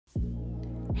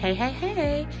Hey, hey,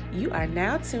 hey, you are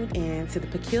now tuned in to the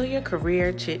Peculiar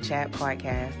Career Chit Chat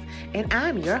podcast, and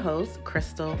I'm your host,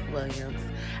 Crystal Williams.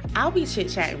 I'll be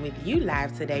chit-chatting with you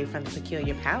live today from the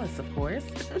Peculiar Palace, of course.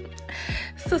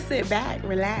 So sit back,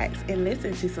 relax, and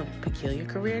listen to some Peculiar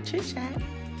Career Chit Chat.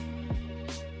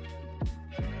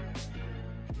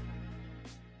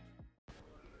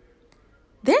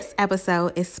 This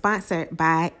episode is sponsored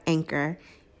by Anchor.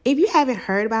 If you haven't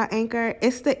heard about Anchor,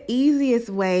 it's the easiest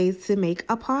way to make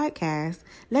a podcast.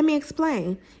 Let me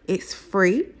explain. It's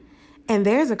free, and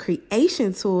there's a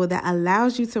creation tool that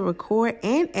allows you to record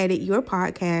and edit your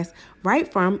podcast right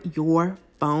from your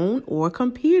phone or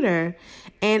computer.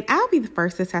 And I'll be the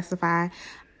first to testify.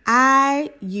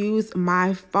 I use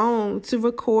my phone to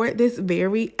record this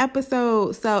very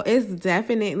episode, so it's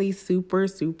definitely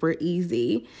super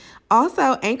easy.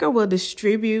 Also, Anchor will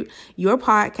distribute your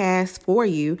podcast for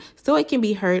you so it can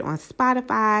be heard on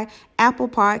Spotify, Apple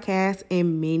Podcasts,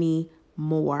 and many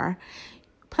more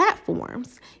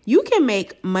platforms. You can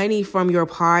make money from your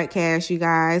podcast, you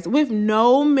guys, with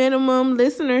no minimum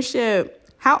listenership.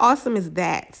 How awesome is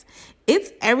that?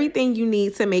 It's everything you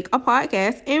need to make a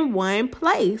podcast in one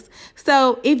place.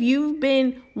 So if you've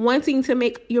been wanting to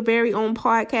make your very own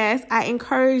podcast, I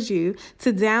encourage you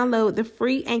to download the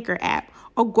free Anchor app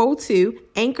or go to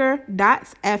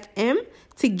anchor.fm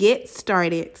to get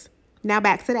started. Now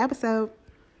back to the episode.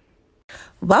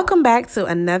 Welcome back to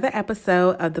another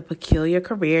episode of the Peculiar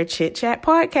Career Chit Chat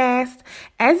podcast.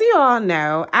 As you all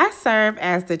know, I serve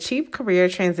as the Chief Career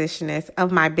Transitionist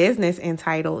of my business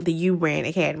entitled the U Brand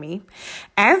Academy.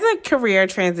 As a career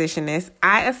transitionist,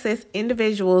 I assist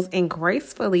individuals in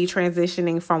gracefully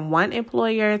transitioning from one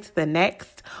employer to the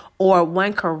next or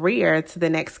one career to the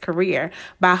next career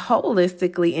by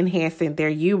holistically enhancing their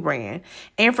U brand.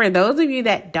 And for those of you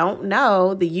that don't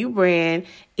know, the U brand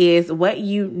is what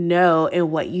you know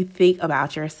and what you think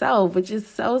about yourself, which is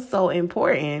so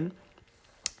important.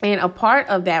 And a part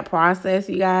of that process,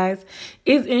 you guys,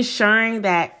 is ensuring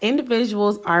that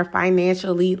individuals are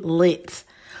financially lit.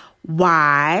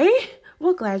 Why?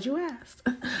 Well, glad you asked.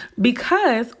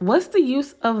 Because what's the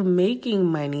use of making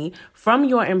money from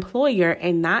your employer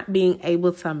and not being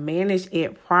able to manage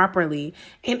it properly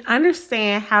and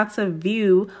understand how to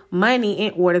view money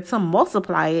in order to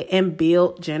multiply it and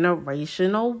build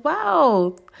generational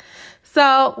wealth?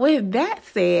 So with that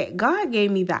said, God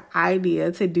gave me the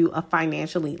idea to do a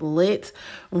financially lit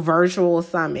virtual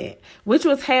summit, which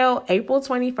was held April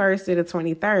 21st to the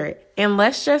 23rd. And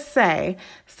let's just say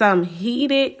some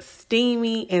heated,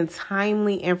 steamy, and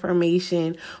timely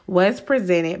information was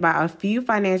presented by a few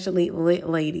financially lit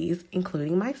ladies,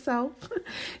 including myself,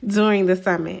 during the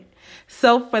summit.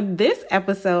 So for this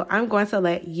episode, I'm going to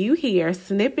let you hear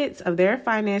snippets of their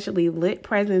financially lit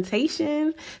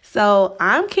presentation. So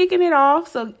I'm kicking it off.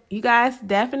 So you guys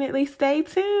definitely stay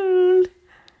tuned.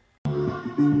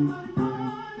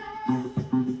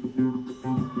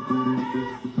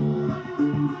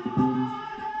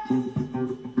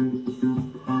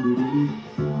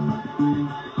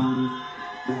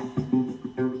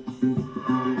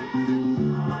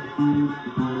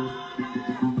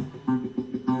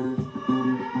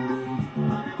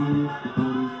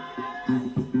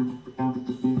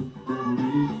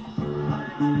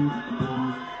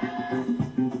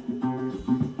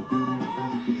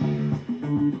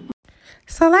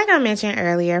 So like I mentioned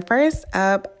earlier, first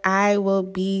up, I will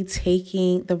be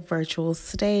taking the virtual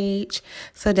stage.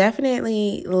 So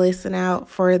definitely listen out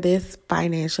for this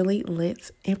financially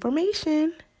lit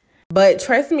information. But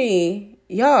trust me,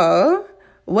 y'all,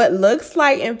 what looks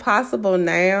like impossible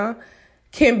now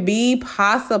can be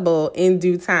possible in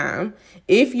due time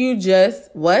if you just,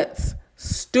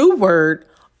 steward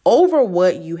over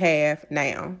what you have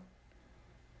now.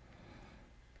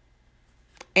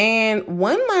 And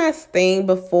one last thing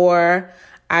before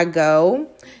I go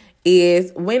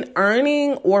is when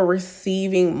earning or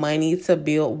receiving money to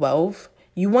build wealth,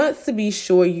 you want to be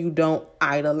sure you don't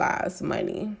idolize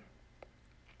money.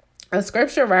 A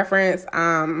scripture reference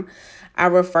I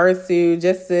refer to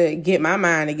just to get my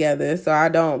mind together so I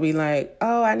don't be like,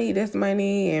 oh, I need this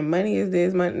money and money is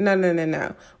this money.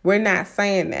 No. We're not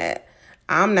saying that.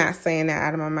 I'm not saying that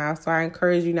out of my mouth. So I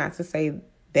encourage you not to say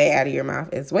that out of your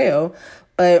mouth as well.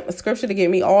 But a scripture to get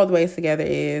me all the way together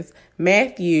is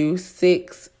Matthew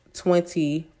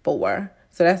 6:24.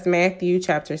 So that's Matthew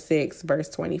chapter 6, verse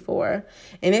 24.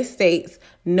 And it states,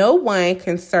 no one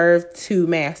can serve two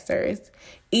masters.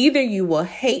 Either you will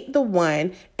hate the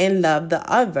one and love the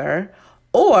other,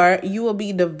 or you will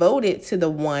be devoted to the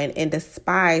one and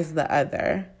despise the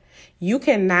other. You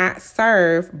cannot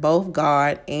serve both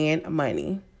God and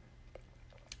money.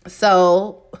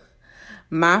 So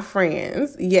My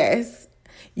friends, yes,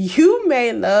 you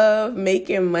may love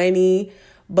making money,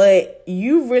 but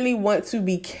you really want to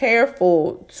be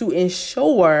careful to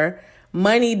ensure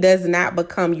money does not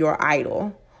become your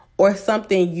idol or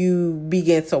something you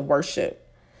begin to worship.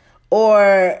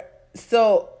 Or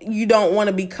so you don't want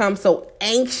to become so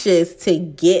anxious to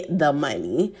get the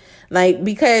money. Like,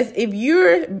 because if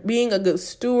you're being a good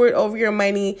steward over your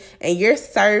money and you're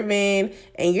serving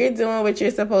and you're doing what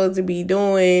you're supposed to be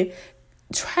doing,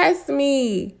 trust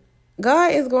me,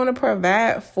 God is going to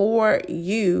provide for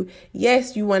you.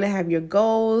 Yes, you want to have your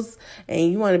goals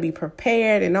and you want to be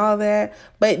prepared and all that,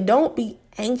 but don't be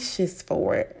anxious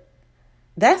for it.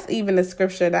 That's even a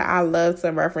scripture that I love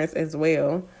to reference as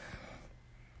well.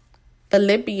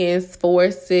 Philippians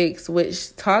 4:6,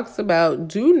 which talks about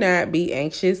do not be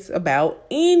anxious about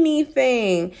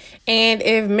anything. And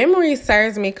if memory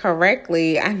serves me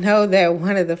correctly, I know that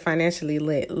one of the financially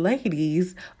lit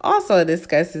ladies also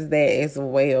discusses that as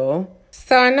well.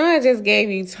 So I know I just gave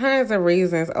you tons of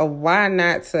reasons of why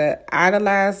not to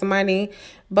idolize money,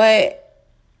 but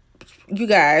you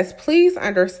guys, please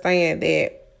understand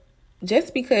that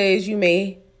just because you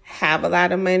may have a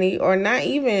lot of money or not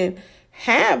even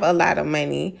have a lot of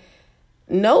money,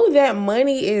 know that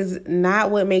money is not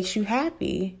what makes you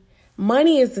happy.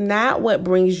 Money is not what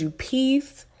brings you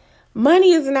peace.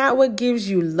 Money is not what gives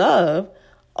you love.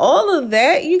 All of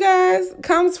that, you guys,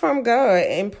 comes from God,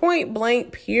 and point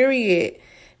blank, period.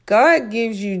 God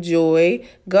gives you joy.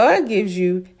 God gives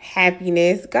you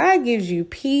happiness. God gives you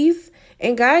peace,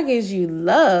 and God gives you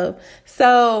love.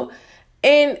 So,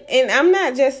 and I'm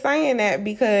not just saying that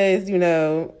because,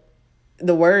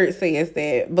 the word says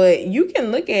that, but you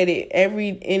can look at it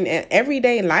in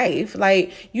everyday life.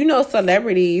 Like,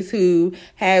 celebrities who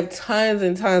have tons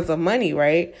and tons of money,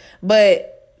 right?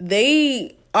 But they'll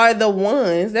be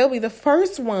the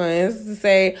first ones to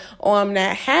say, oh, I'm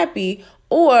not happy,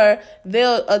 or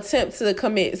they'll attempt to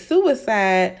commit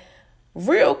suicide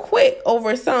real quick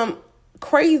over some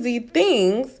crazy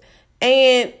things.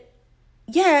 And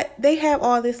yeah, they have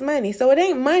all this money. So it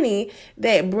ain't money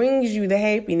that brings you the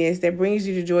happiness, that brings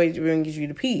you the joy, that brings you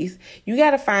the peace. You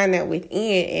got to find that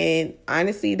within. And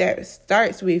honestly, that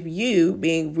starts with you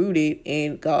being rooted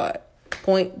in God.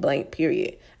 Point blank,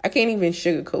 period. I can't even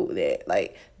sugarcoat that.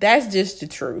 Like, that's just the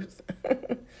truth.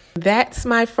 That's,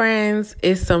 my friends,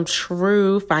 is some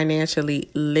true financially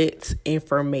lit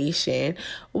information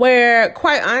where,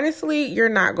 quite honestly, you're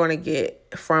not going to get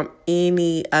from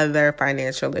any other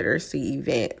financial literacy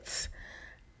events.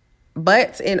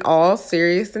 But in all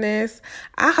seriousness,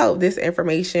 I hope this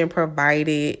information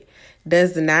provided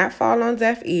does not fall on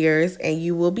deaf ears and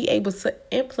you will be able to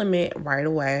implement right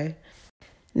away.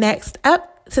 Next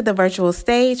up to the virtual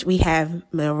stage, we have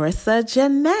Marissa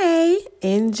Janae.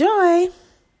 Enjoy.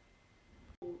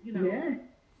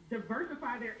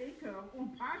 Diversify their income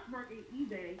on Poshmark and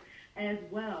eBay as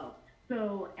well.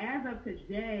 So as of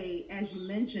today, as you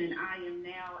mentioned, I am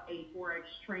now a Forex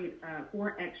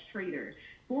trader.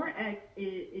 Forex,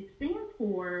 it stands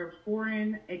for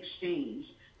foreign exchange.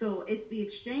 So it's the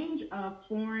exchange of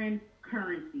foreign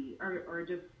currency or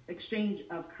just exchange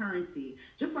of currency.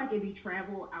 Just like if you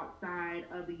travel outside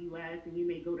of the U.S. and you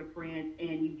may go to France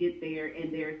and you get there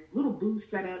and there's little booths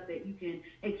set up that you can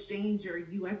exchange your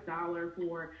U.S. dollar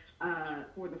for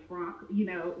the franc, the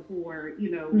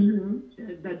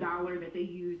dollar that they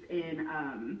use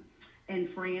in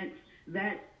France.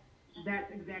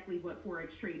 That's exactly what Forex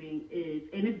trading is.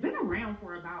 And it's been around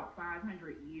for about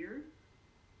 500 years.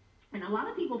 And a lot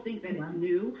of people think that it's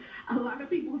new. A lot of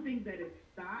people think that it's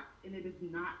stock, and it is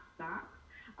not stock.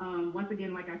 Once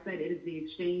again, like I said, it is the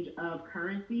exchange of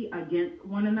currency against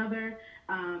one another.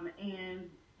 And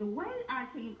the way I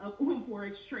came up on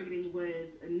Forex trading was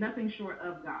nothing short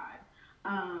of God.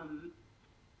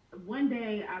 One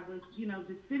day I was,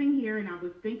 just sitting here and I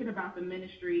was thinking about the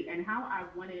ministry and how I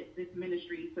wanted this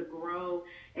ministry to grow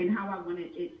and how I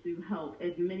wanted it to help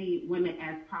as many women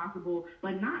as possible,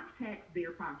 but not tax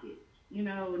their pockets.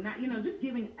 Just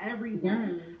giving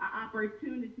everyone an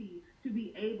opportunity to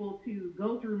be able to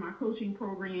go through my coaching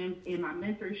programs and my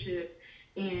mentorship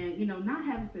and, not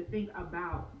having to think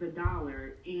about the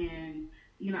dollar. And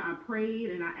I prayed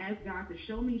and I asked God to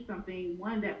show me something,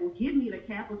 one that will give me the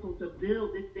capital to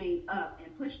build this thing up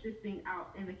and push this thing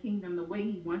out in the kingdom the way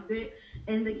He wants it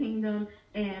in the kingdom,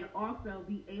 and also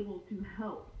be able to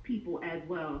help people as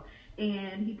well.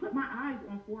 And He put my eyes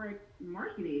on Forex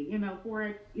marketing,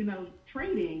 Forex,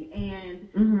 trading. And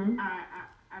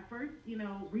I first,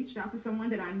 reached out to someone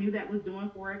that I knew that was doing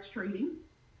Forex trading.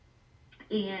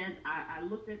 And I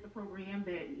looked at the program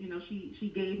that,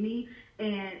 she gave me,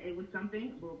 and it was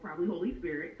something, well, probably Holy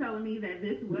Spirit, telling me that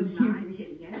this was not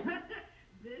it yet.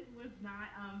 This was not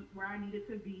where I needed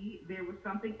to be. There was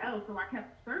something else. So I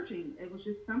kept searching. It was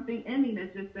just something in me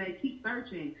that just said, keep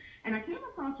searching. And I came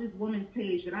across this woman's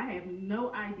page that I have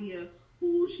no idea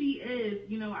who she is.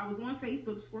 I was on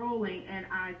Facebook scrolling, and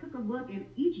I took a look, and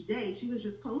each day she was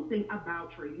just posting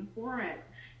about trading Forex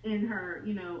in her,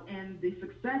 and the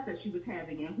success that she was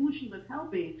having and who she was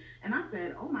helping. And I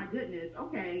said, oh my goodness,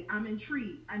 okay, I'm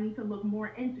intrigued. I need to look more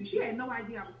into. She had no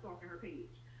idea I was stalking her page.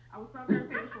 I was stalking her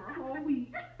page for a whole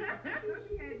week.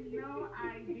 She had no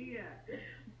idea.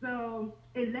 So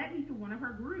it led me to one of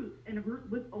her groups, and the group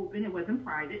was open. It wasn't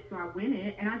private. So I went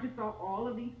in, and I just saw all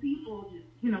of these people just,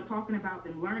 talking about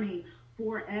them learning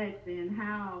Forex and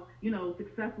how,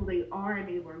 successful they are, and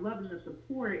they were loving the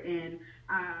support. And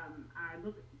I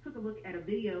took a look at a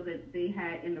video that they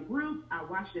had in the group. I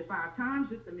watched it 5 times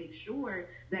just to make sure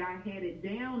that I had it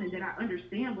down and that I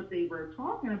understand what they were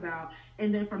talking about.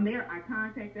 And then from there, I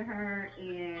contacted her,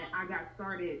 and I got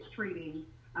started trading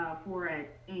Forex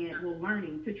and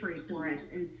learning to trade Forex.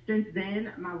 And since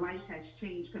then, my life has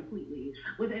changed completely.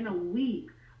 Within a week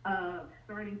of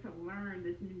starting to learn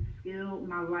this new skill,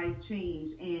 my life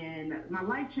changed. And my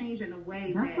life changed in a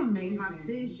way That's that amazing. my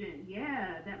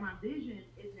vision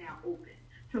is now open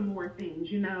to more things.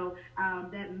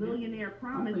 That millionaire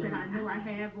promise that I know I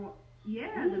have on,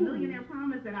 the millionaire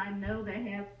promise that I know that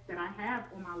I have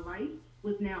on my life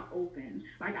was now open.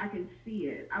 Like, I can see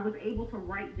it. I was able to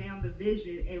write down the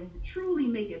vision and truly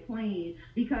make it plain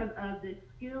because of the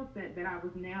skill set that I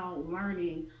was now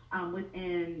learning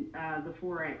within the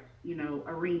Forex,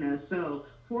 arena. So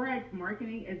Forex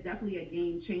marketing is definitely a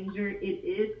game changer. It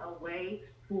is a way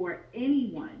for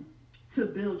anyone to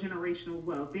build generational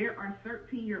wealth. There are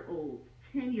 13-year-olds,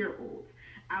 10-year-olds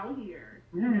out here,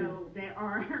 that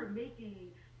are making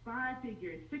 5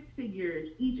 figures, 6 figures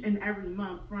each and every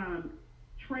month from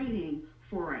trading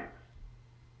Forex.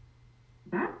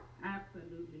 That's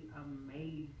absolutely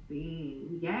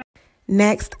amazing. Yeah.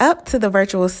 Next up to the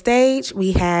virtual stage,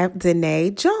 we have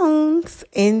Danae Jones.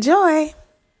 Enjoy.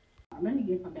 Let me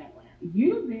give some background.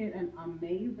 You did an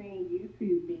amazing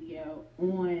YouTube video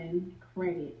on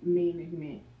credit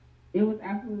management. It was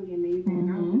absolutely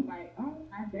amazing. I was just like, oh,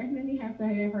 I definitely have to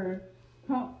have her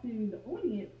talk to the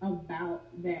audience about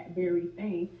that very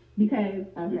thing because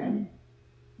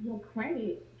your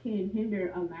credit can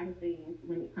hinder a lot of things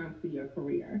when it comes to your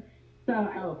career. So,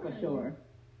 for sure.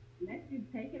 Let's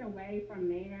just take it away from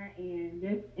there and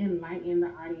just enlighten the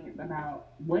audience about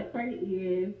what credit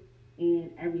is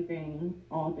and everything,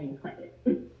 all things credit.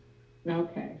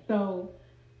 Okay, so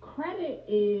credit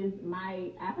is my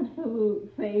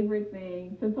absolute favorite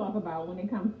thing to talk about when it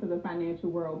comes to the financial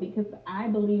world because I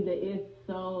believe that it's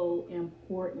so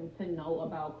important to know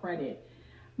about credit.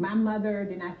 My mother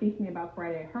did not teach me about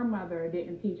credit. Her mother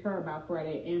didn't teach her about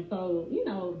credit. And so,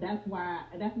 that's why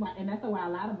a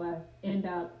lot of us end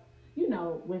up,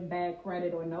 with bad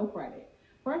credit or no credit.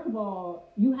 First of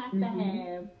all, you have to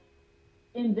have,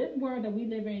 in this world that we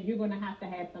live in, you're going to have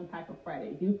some type of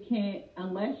credit. You can't,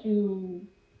 unless you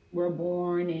were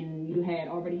born and you had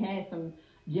already had some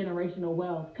generational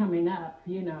wealth coming up,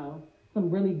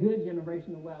 some really good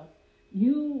generational wealth,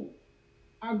 you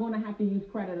are going to have to use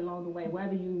credit along the way,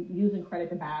 whether you're using credit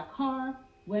to buy a car,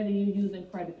 whether you're using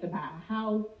credit to buy a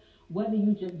house, whether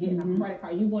you're just getting a credit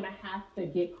card. You're going to have to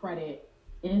get credit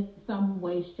in some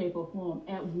way, shape, or form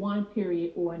at one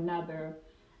period or another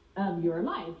of your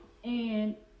life.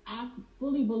 And I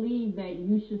fully believe that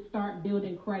you should start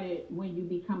building credit when you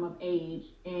become of age.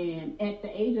 And at the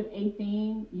age of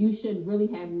 18, you should really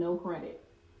have no credit.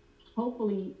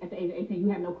 Hopefully, at the age of 18, you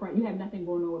have no credit. You have nothing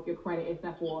going on with your credit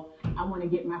except for, I want to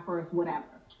get my first whatever.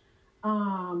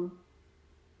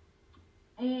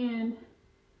 And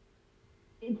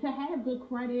to have good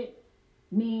credit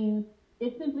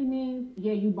simply means,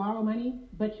 you borrow money,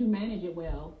 but you manage it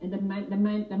well. And the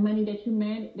money that you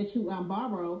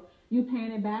borrow, you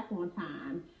paying it back on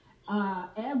time.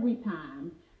 Every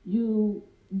time. You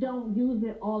don't use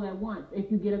it all at once.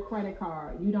 If you get a credit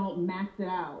card, you don't max it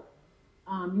out.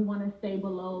 You want to stay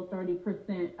below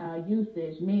 30%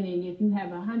 usage, meaning if you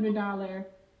have a $100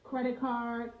 credit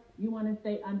card, you want to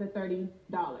stay under $30,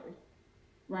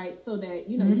 right? So that,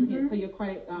 so your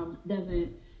credit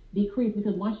doesn't decrease,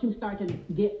 because once you start to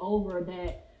get over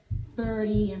that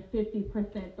 30 and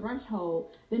 50%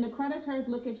 threshold, then the creditors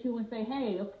look at you and say,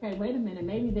 hey, okay, wait a minute,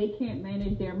 maybe they can't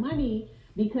manage their money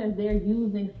because they're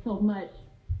using so much,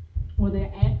 or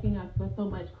they're asking us for so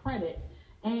much credit.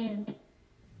 And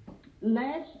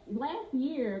last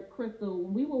year, Crystal,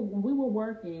 when we were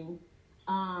working,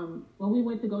 when we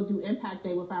went to go do Impact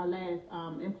Day with our last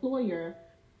employer,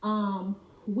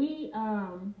 we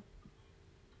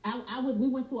we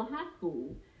went to a high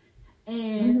school,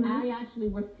 and I actually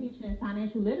was teaching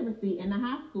financial literacy in the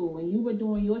high school, and you were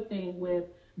doing your thing with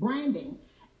branding.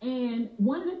 And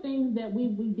one of the things that we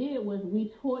did was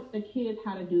we taught the kids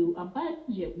how to do a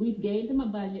budget. We gave them a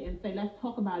budget and say, let's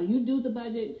talk about it. You do the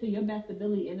budget to your best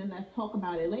ability, and then let's talk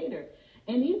about it later.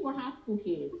 And these were high school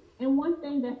kids. And one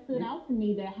thing that stood out to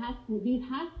me that these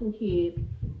high school kids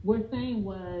were saying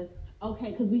was,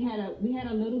 okay, because we had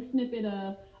a little snippet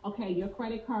of, okay, your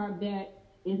credit card debt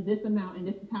is this amount, and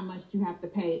this is how much you have to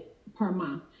pay per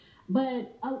month.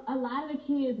 But a lot of the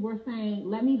kids were saying,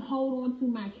 let me hold on to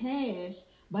my cash,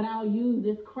 but I'll use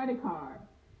this credit card.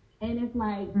 And it's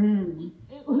like,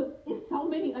 it's so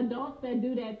many adults that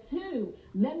do that too.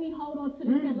 Let me hold on to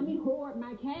the cash. Let me hoard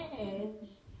my cash.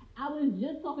 I was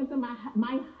just talking to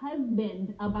my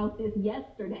husband about this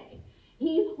yesterday.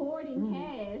 He's hoarding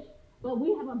cash, but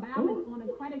we have a balance on a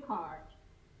credit card.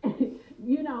 And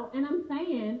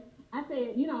I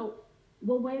said,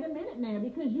 well, wait a minute now,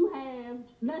 because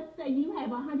let's say you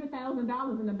have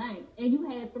 $100,000 in the bank and you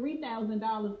have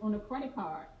 $3,000 on a credit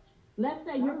card. Let's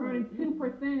say you're earning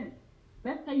 2%.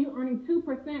 Let's say you're earning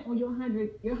 2% on your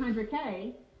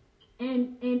 100K,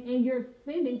 and you're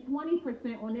spending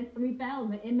 20% on this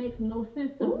 $3,000. It makes no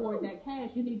sense to hoard that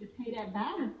cash. You need to pay that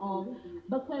balance off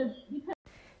because.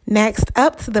 Next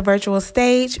up to the virtual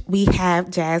stage, we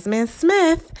have Jasmine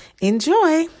Smith.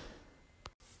 Enjoy.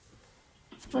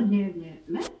 So, Jasmine,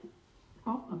 let's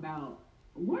talk about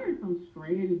what are some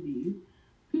strategies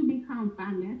to become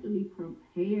financially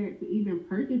prepared to even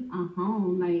purchase a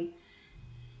home. Like,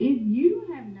 if you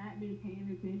have not been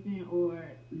paying attention or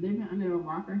living under a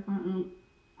rock or something,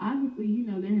 obviously,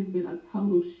 there has been a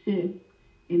total shift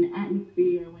in the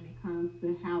atmosphere when it comes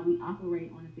to how we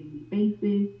operate on a daily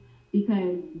basis,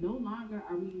 because no longer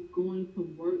are we going to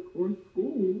work or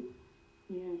school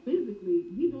physically.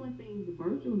 We're doing things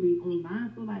virtually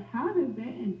online. So, like, how does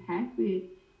that impact the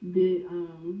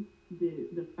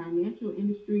financial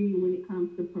industry when it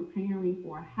comes to preparing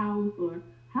for a house, or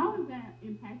how is that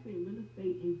impacting real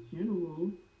estate in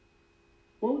general?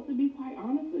 Well, to be quite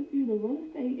honest with you, the real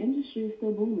estate industry is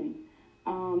still booming.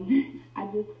 I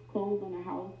just closed on a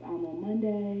house on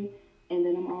Monday, and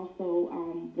then I'm also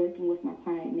working with my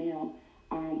client now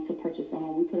to purchase a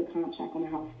home. We put a contract on the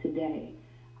house today.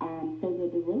 So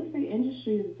the real estate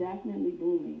industry is definitely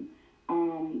booming.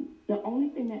 The only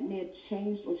thing that may have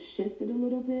changed or shifted a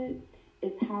little bit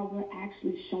is how we're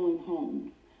actually showing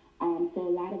homes. So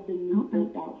a lot of the new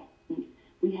built out homes,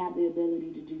 we have the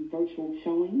ability to do virtual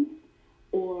showings,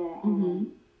 or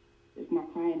if my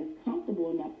client is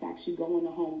comfortable enough to actually go in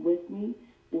the home with me,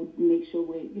 we'll make sure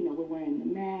we're wearing the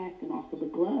mask and also the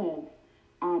gloves.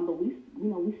 But we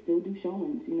still do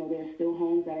showings. There are still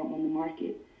homes that are on the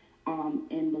market.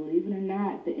 And believe it or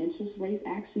not, the interest rates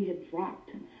actually have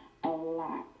dropped a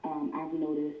lot, I've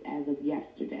noticed, as of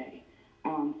yesterday.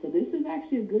 So this is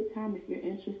actually a good time if you're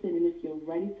interested and if you're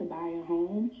ready to buy a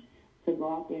home, to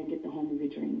go out there and get the home of your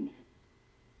dreams.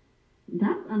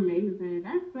 That's amazing.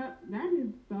 That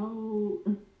is so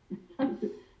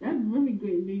that's really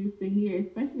good news to hear,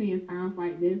 especially in times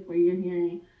like this where you're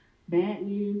hearing bad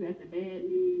news after bad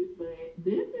news. But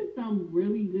this is some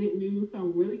really good news,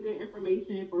 some really good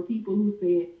information for people who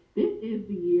said, this is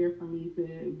the year for me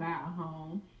to buy a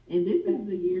home, and this is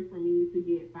the year for me to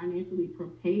get financially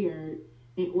prepared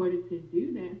in order to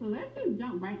do that. So let's just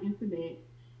jump right into that.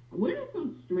 What are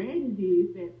some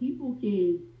strategies that people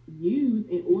can use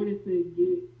in order to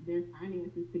get their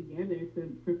finances together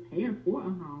to prepare for a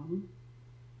home?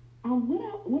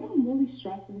 What I'm really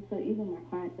stressing to even my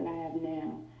clients that I have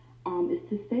now is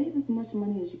to save as much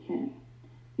money as you can.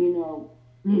 If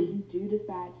you do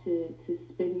decide to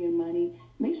spend your money,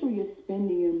 make sure you're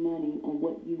spending your money on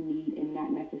what you need and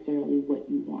not necessarily what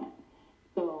you want.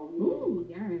 So,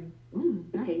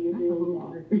 pay your bills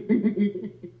off.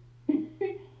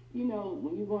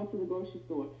 When you're going to the grocery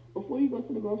store, before you go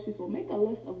to the grocery store, make a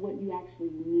list of what you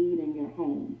actually need in your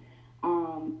home.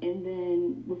 And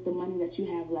then with the money that you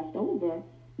have left over,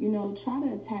 try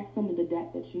to attack some of the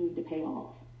debt that you need to pay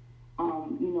off.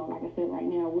 Like I said, right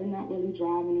now, we're not really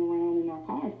driving around in our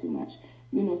cars too much,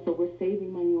 so we're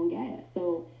saving money on gas.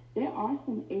 So there are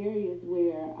some areas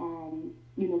where,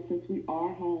 since we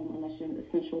are home, unless you're an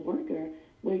essential worker,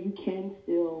 where you can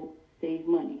still save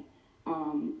money.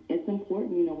 It's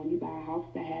important, when you buy a house,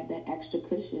 to have that extra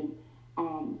cushion,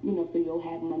 so you'll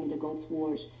have money to go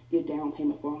towards your down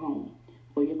payment for a home,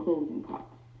 for your closing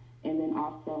costs. And then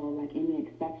also, like, any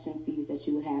inspection fees that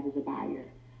you would have as a buyer.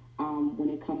 When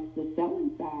it comes to the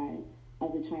selling side,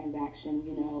 of the transaction.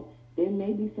 You know, there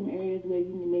may be some areas where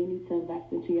you may need to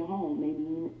invest into your home.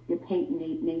 Maybe your paint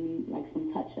may need like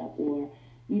some touch up, or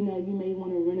you know, you may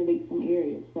want to renovate some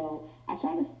areas. So I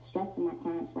try to stress to my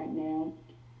clients right now,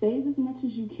 save as much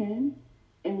as you can,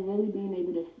 and really being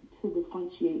able to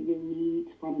differentiate your needs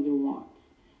from your wants.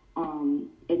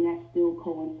 And that still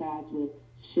coincides with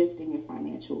shifting your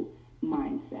financial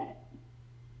mindset.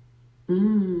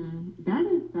 That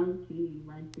is so key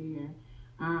right there.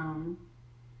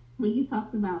 When you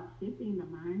talked about shifting the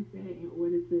mindset in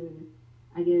order to,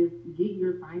 I guess, get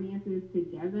your finances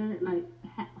together, like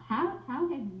how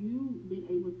have you been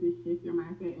able to shift your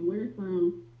mindset, and what are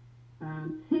some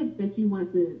tips that you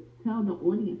want to tell the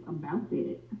audience about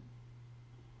that?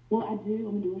 Well, I'm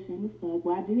going to do a shameless plug.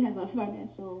 Well, I do have a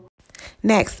financial.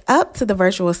 Next up to the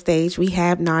virtual stage, we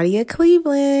have Nadia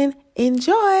Cleveland.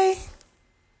 Enjoy.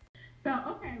 So,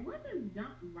 okay, we'll just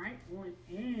jump right on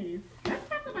in. Let's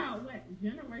talk about what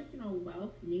generational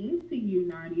wealth means to you,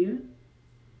 Nadia.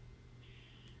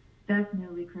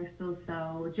 Definitely, Crystal.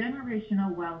 So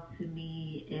generational wealth to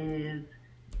me is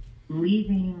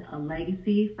leaving a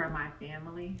legacy for my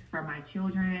family, for my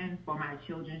children, for my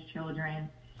children's children.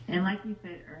 And like you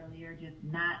said earlier, just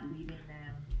not leaving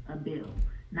them a bill,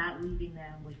 not leaving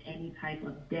them with any type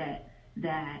of debt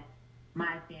that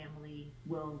my family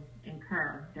will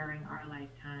incur during our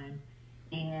lifetime.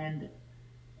 And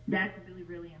that's really,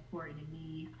 really important to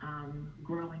me.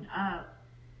 Growing up,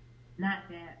 not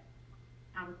that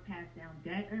I was passed down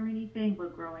debt or anything,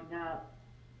 but growing up,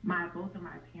 both of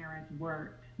my parents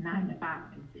worked 9 to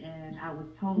 5s, and I was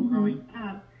told growing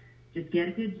up, just get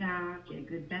a good job, get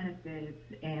good benefits,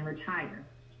 and retire.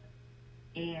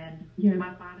 And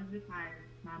my father's retired,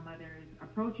 my mother is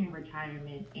approaching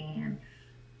retirement, and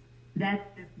that's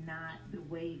just not the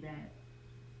way that,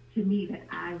 to me, that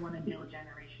I want to build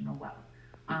generational wealth.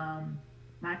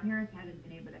 My parents haven't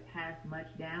been able to pass much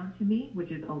down to me, which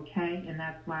is okay, and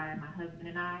that's why my husband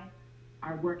and I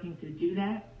are working to do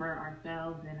that for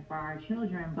ourselves and for our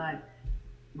children. But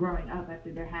growing up, I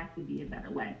said there has to be a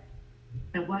better way.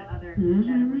 And what other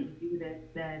better way to do this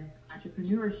than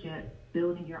entrepreneurship,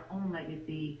 building your own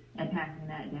legacy and passing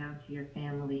that down to your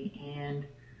family? And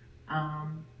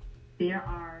there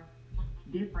are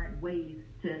different ways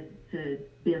to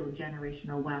build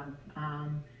generational wealth.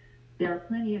 There are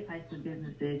plenty of types of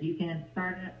businesses. You can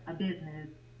start a business.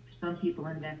 Some people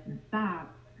invest in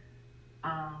stocks.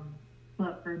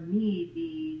 But for me,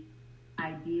 the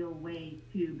ideal way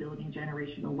to building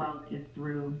generational wealth is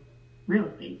through real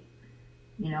estate.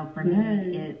 You know, for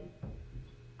me, it's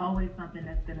always something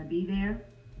that's going to be there.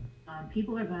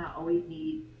 People are going to always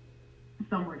need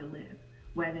somewhere to live.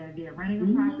 Whether they're renting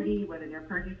a property, whether they're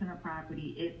purchasing a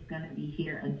property, it's going to be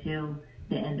here until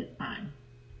the end of time.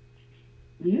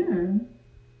 Yeah,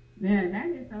 that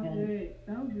is so good.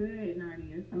 So good,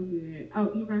 Nadia. So good.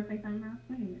 Oh, you were going to say something else?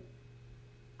 Go ahead.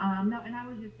 No, and I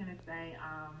was just going to say,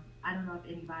 I don't know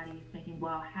if anybody is thinking,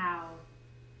 well, how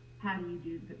do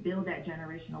you build that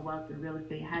generational wealth in real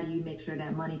estate? How do you make sure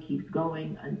that money keeps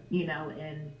going, you know,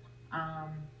 and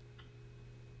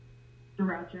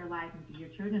throughout your life and through your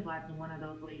children's lives? And one of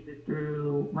those ways is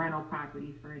through rental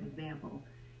properties, for an example.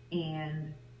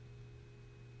 And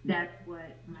that's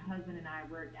what my husband and I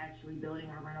were actually building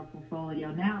our rental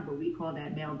portfolio now, but we call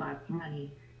that mailbox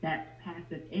money. That's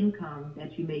passive income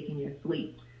that you make in your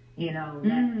sleep. You know,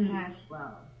 that's cash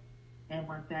flow. And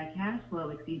once that cash flow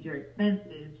exceeds your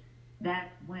expenses,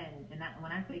 that's when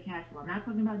I say cash flow, I'm not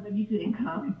talking about W-2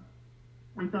 income.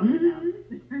 I'm talking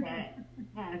about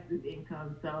that passive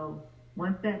income. So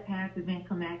once that passive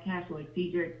income, that cash flow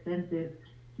exceeds your expenses,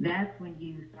 that's when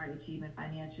you start achieving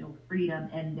financial freedom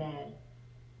and then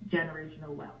generational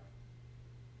wealth.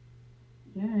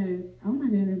 Yes. Oh my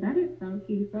goodness, that is so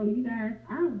key. So you guys,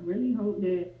 I really hope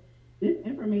that this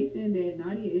information that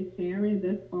Nadia is sharing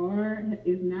thus far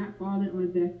is not falling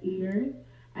on deaf ears.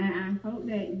 And I hope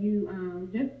that you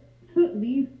just took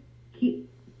these key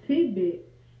tidbits.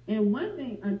 And one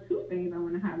thing, two things I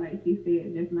want to highlight she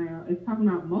said just now is talking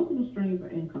about multiple streams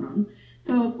of income.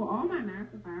 So for all my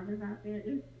 9-to-5ers out there,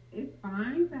 it's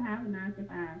fine to have a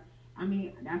 9-to-5. I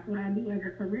mean, that's what I do as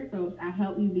a career coach. I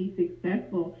help you be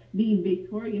successful, be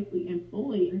victoriously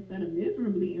employed instead of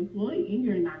miserably employed in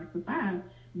your 9-to-5.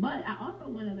 But I also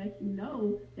want to let you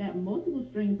know that multiple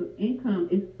streams of income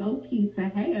is so key to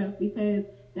have, because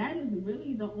that is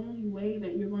really the only way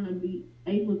that you're going to be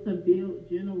able to build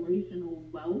generational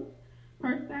wealth,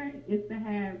 per se, is to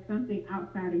have something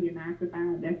outside of your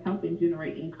 9-to-5 that's helping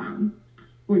generate income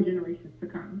for generations to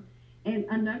come. And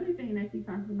another thing that she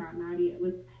talked about, Nadia,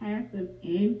 was passive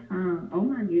income. Oh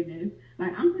my goodness.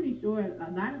 Like, I'm pretty sure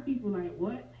a lot of people like,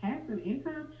 what? Passive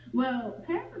income? Well,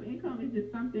 passive income is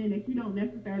just something that you don't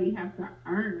necessarily have to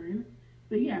earn.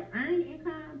 So you have earned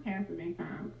income, passive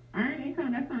income. Earned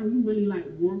income, that's something you really like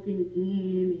working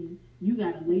in and you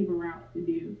got a labor out to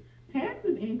do.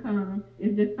 Passive income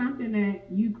is just something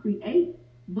that you create,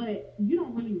 but you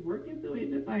don't really work into it.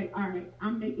 It's just like, all right,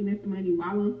 I'm making this money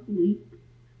while I'm asleep.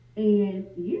 And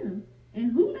yeah.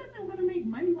 And who doesn't want to make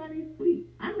money while they sleep?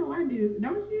 I know I do.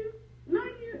 Don't you? No,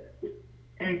 you.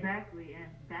 Exactly,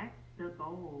 and that's the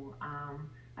goal.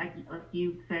 Like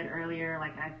you said earlier,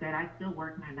 like I said, I still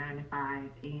work my 9 to 5,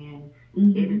 and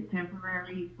it is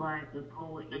temporary, but the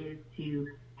goal is to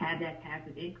have that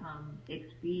passive income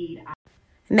exceed.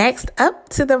 Next up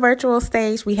to the virtual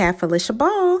stage, we have Felicia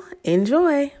Ball.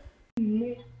 Enjoy.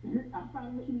 I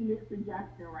probably need a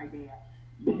suggestion right there.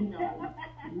 You know,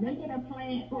 making a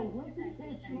plan for what's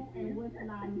essential and what's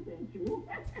not essential.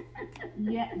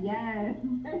 Yes.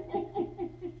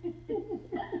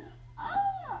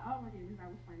 Oh my goodness, that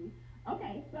was funny.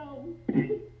 Okay, so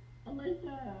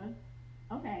Alicia.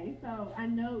 Okay, so I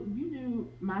know you do.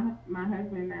 My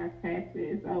husband does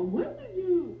taxes.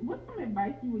 What's some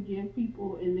advice you would give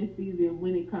people in this season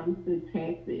when it comes to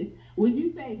taxes? Would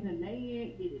you say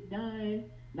delay it, get it done?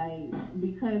 Like,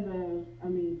 because of,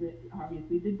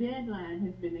 obviously the deadline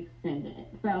has been extended.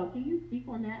 So can you speak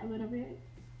on that a little bit?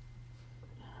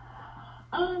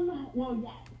 Well,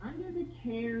 yes. Under the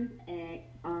CARES Act,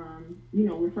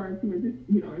 referred to as this,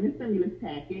 in the stimulus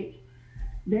package,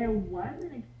 there was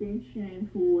an extension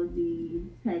for the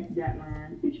tax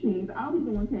deadline, which means I'll be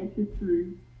doing taxes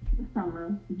through the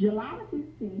summer. July the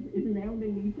 15th is now the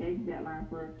new tax deadline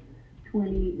for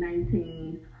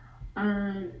 2019.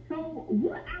 So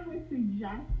what I would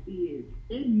suggest is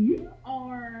if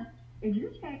your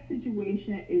tax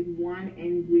situation is one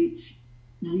in which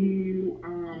you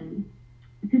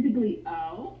typically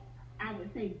owe, I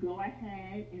would say go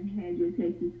ahead and have your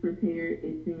taxes prepared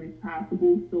as soon as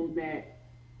possible so that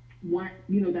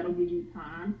that'll give you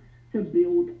time to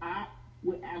build up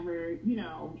whatever,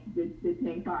 the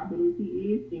tax liability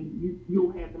is, and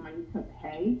you'll have the money to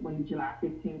pay when July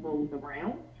 15th rolls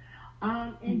around.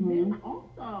 And then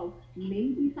also,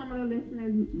 maybe some of the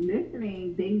listeners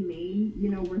listening, they may,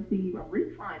 receive a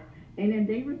refund. And if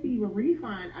they receive a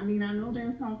refund, I know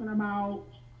they're talking about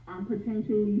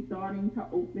potentially starting to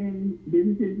open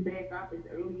businesses back up as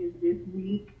early as this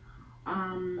week.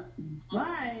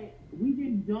 But we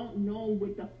just don't know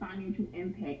what the financial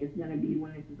impact is going to be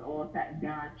when this is all said and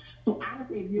done. So I would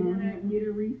say if you're going to get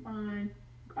a refund,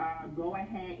 go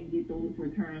ahead and get those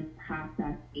returns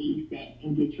processed ASAP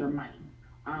and get your money.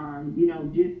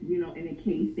 In a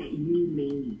case that you may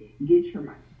need it, get your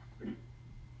money.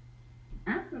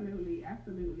 Absolutely.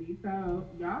 So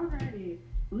y'all heard it.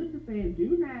 Felicia said,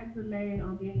 do not delay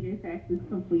on getting your taxes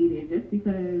completed just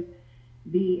because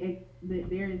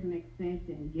there is an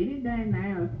extension. Get it done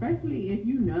now, especially if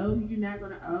you know you're not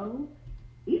going to owe.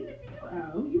 Even if you do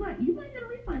owe, you might get a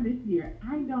refund this year.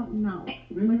 I don't know.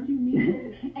 But you need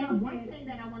it. And one thing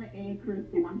that I want to add,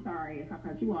 Crystal, I'm sorry if I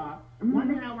cut you off. One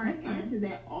thing I want to add to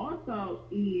that also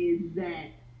is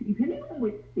that depending on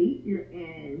what state you're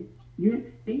in, your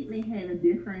state may have a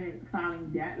different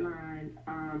filing deadline.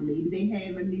 Maybe they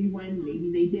have a new one,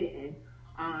 maybe they didn't.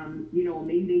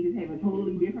 Maybe they just have a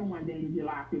totally different one than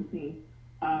July 15th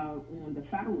on the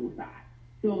federal side.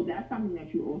 So that's something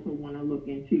that you also want to look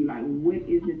into, like what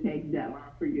is the tax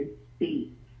deadline for your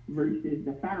state versus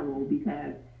the federal?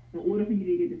 Because in order for you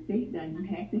to get the state done, you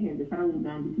have to have the federal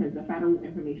done because the federal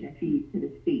information feeds to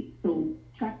the state. So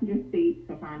check your state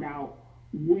to find out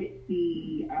what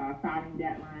the filing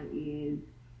deadline is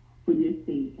for your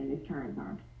state in this current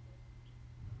time.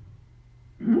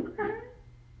 Okay.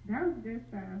 That was good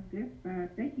stuff.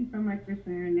 Thank you so much for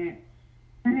sharing that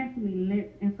financially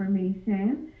lit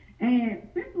information. And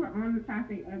since we're on the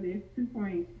topic of this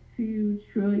 $2.2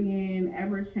 trillion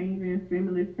ever-changing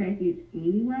stimulus package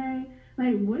anyway,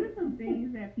 like what are some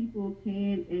things that people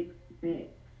can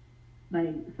expect?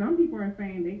 Like some people are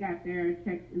saying they got their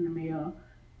checks in the mail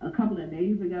a couple of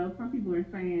days ago. Some people are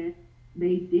saying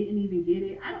they didn't even get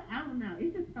it. I don't know.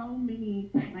 It's just so many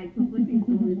conflicting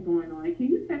stories going on. Can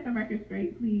you set the record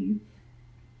straight, please?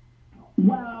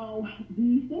 Well,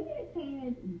 the stimulus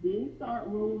payments did start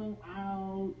rolling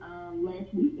out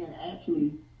last weekend,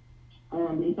 actually.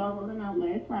 They started rolling out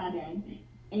last Friday.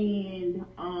 And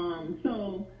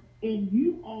so if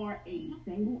you are a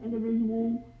single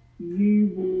individual,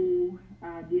 you will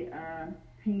get a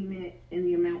payment in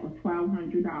the amount of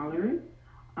 $1,200.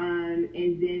 And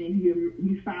then if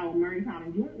you file married,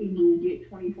 filing jointly, you will get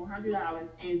 $2,400.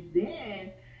 And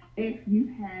then if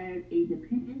you have a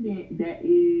dependent that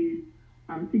is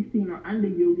 16 or under,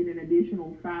 you'll get an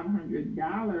additional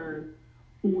 $500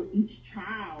 for each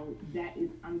child that is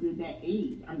under that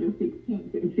age, under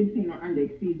 16 or under,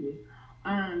 excuse me.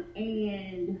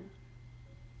 And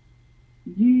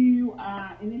you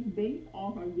and it's based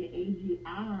off of your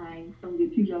AGI from your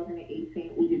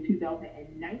 2018 or your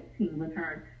 2019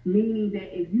 return, meaning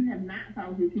that if you have not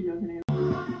filed your 2019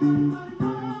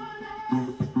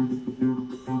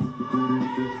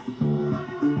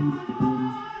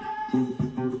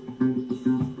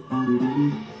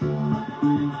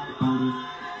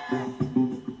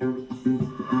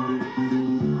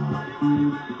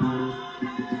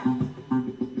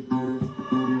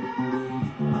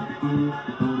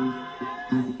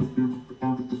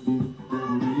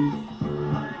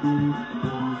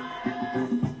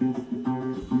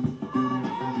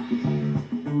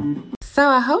 So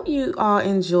I hope you all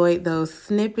enjoyed those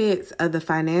snippets of the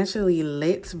Financially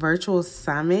Lit Virtual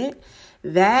Summit.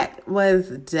 That was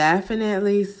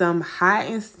definitely some hot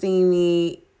and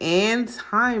steamy and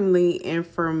timely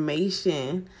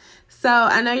information. So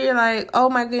I know you're like, oh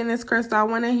my goodness, Crystal, I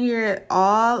want to hear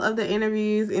all of the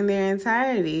interviews in their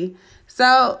entirety.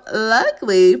 So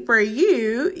luckily for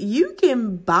you, you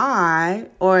can buy,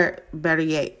 or better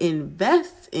yet,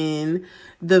 invest in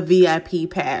the VIP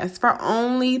pass for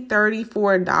only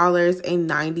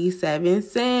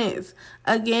 $34.97.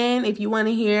 Again, if you want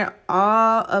to hear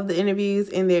all of the interviews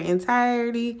in their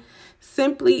entirety,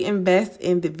 simply invest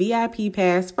in the VIP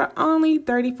pass for only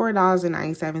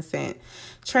 $34.97.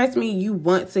 Trust me, you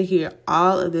want to hear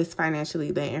all of this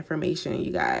financially lit information,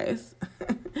 you guys.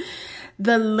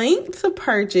 The link to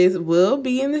purchase will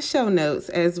be in the show notes,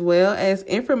 as well as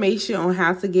information on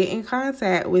how to get in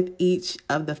contact with each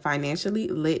of the financially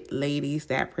lit ladies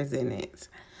that presented.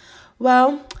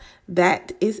 Well,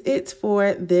 that is it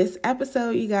for this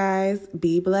episode, you guys.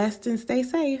 Be blessed and stay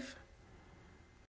safe.